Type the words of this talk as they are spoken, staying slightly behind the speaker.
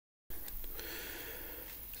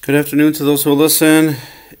Good afternoon to those who listen.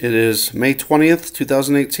 It is May 20th,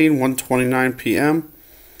 2018, 1:29 p.m.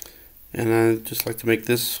 And I'd just like to make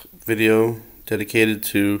this video dedicated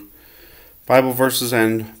to Bible verses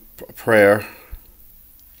and prayer.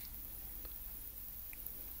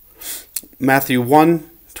 Matthew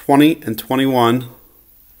 1:20 and 21.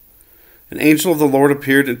 An angel of the Lord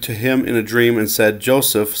appeared to him in a dream and said,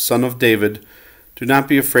 "Joseph, son of David, do not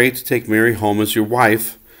be afraid to take Mary home as your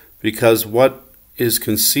wife, because what is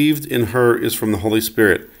conceived in her is from the Holy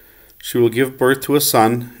Spirit. She will give birth to a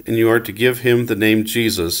son, and you are to give him the name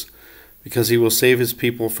Jesus, because he will save his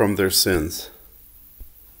people from their sins."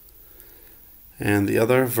 And the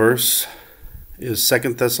other verse is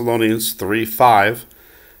 2 Thessalonians 3:5.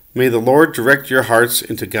 May the Lord direct your hearts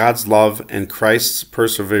into God's love and Christ's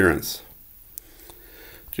perseverance.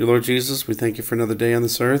 Dear Lord Jesus, we thank you for another day on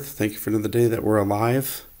this earth. Thank you for another day that we're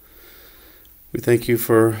alive. We thank you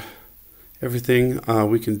for everything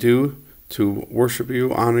we can do to worship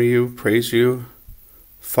you, honor you, praise you,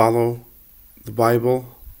 follow the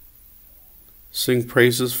Bible, sing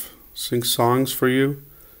praises, sing songs for you.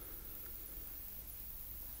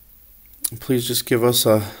 Please just give us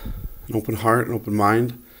an open heart, an open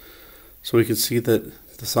mind, so we can see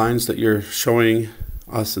that the signs that you're showing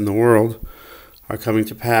us in the world are coming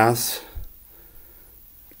to pass,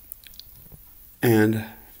 and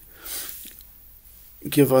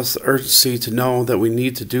give us urgency to know that we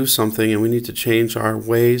need to do something and we need to change our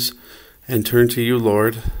ways and turn to you,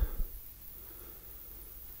 Lord.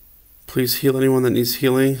 Please heal anyone that needs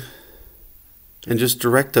healing, and just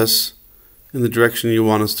direct us in the direction you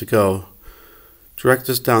want us to go. Direct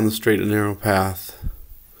us down the straight and narrow path.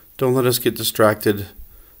 Don't let us get distracted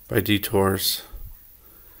by detours.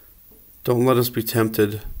 Don't let us be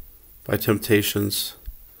tempted by temptations.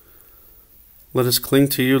 Let us cling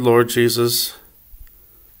to you, Lord Jesus,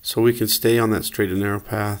 so we can stay on that straight and narrow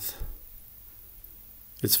path.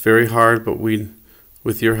 It's very hard, but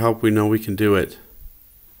with your help, we know we can do it.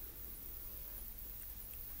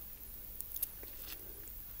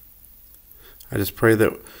 I just pray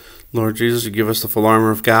that, Lord Jesus, you give us the full armor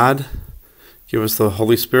of God, give us the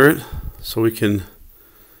Holy Spirit, so we can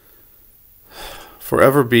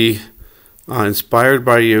forever be inspired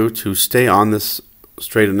by you to stay on this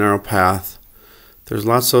straight and narrow path. There's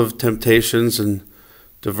lots of temptations and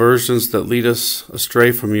diversions that lead us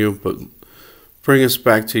astray from you, but bring us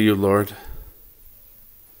back to you, Lord.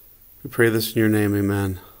 We pray this in your name,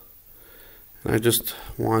 amen. And I just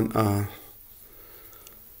want to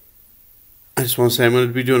say I'm going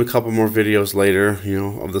to be doing a couple more videos later,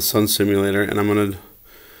 of the Sun Simulator, and I'm going to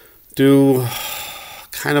do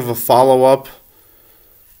kind of a follow-up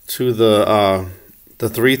to the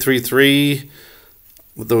 333.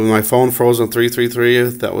 When my phone froze on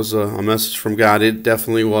 333, that was a message from God. It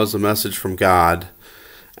definitely was a message from God.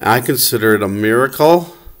 I consider it a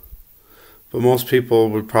miracle, but most people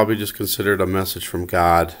would probably just consider it a message from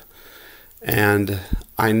God. And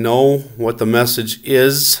I know what the message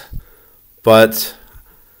is, but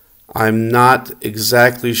I'm not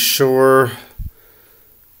exactly sure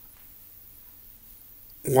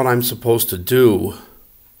what I'm supposed to do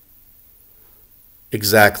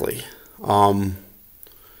exactly.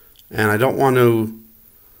 And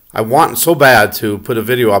I want so bad to put a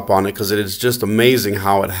video up on it, because it is just amazing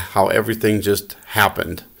how everything just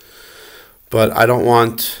happened. But I don't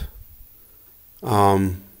want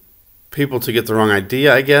people to get the wrong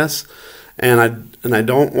idea, I guess. And I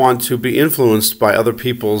don't want to be influenced by other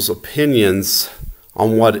people's opinions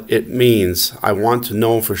on what it means. I want to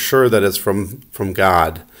know for sure that it's from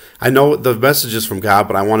God. I know the message is from God,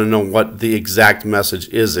 but I want to know what the exact message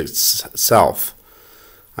is itself.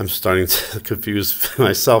 I'm starting to confuse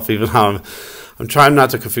myself, even how I'm trying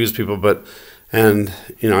not to confuse people, and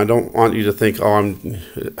I don't want you to think,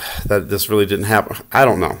 that this really didn't happen. I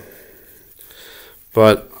don't know.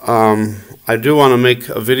 But I do want to make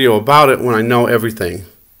a video about it when I know everything.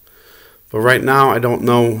 But right now I don't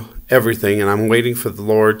know everything, and I'm waiting for the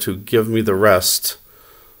Lord to give me the rest.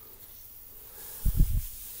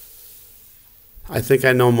 I think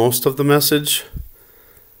I know most of the message,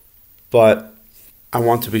 but I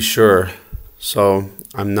want to be sure, so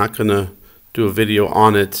I'm not going to do a video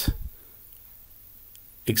on it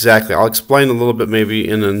exactly. I'll explain a little bit maybe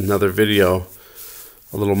in another video,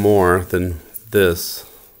 a little more than this.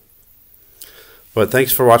 But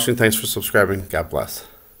thanks for watching. Thanks for subscribing. God bless.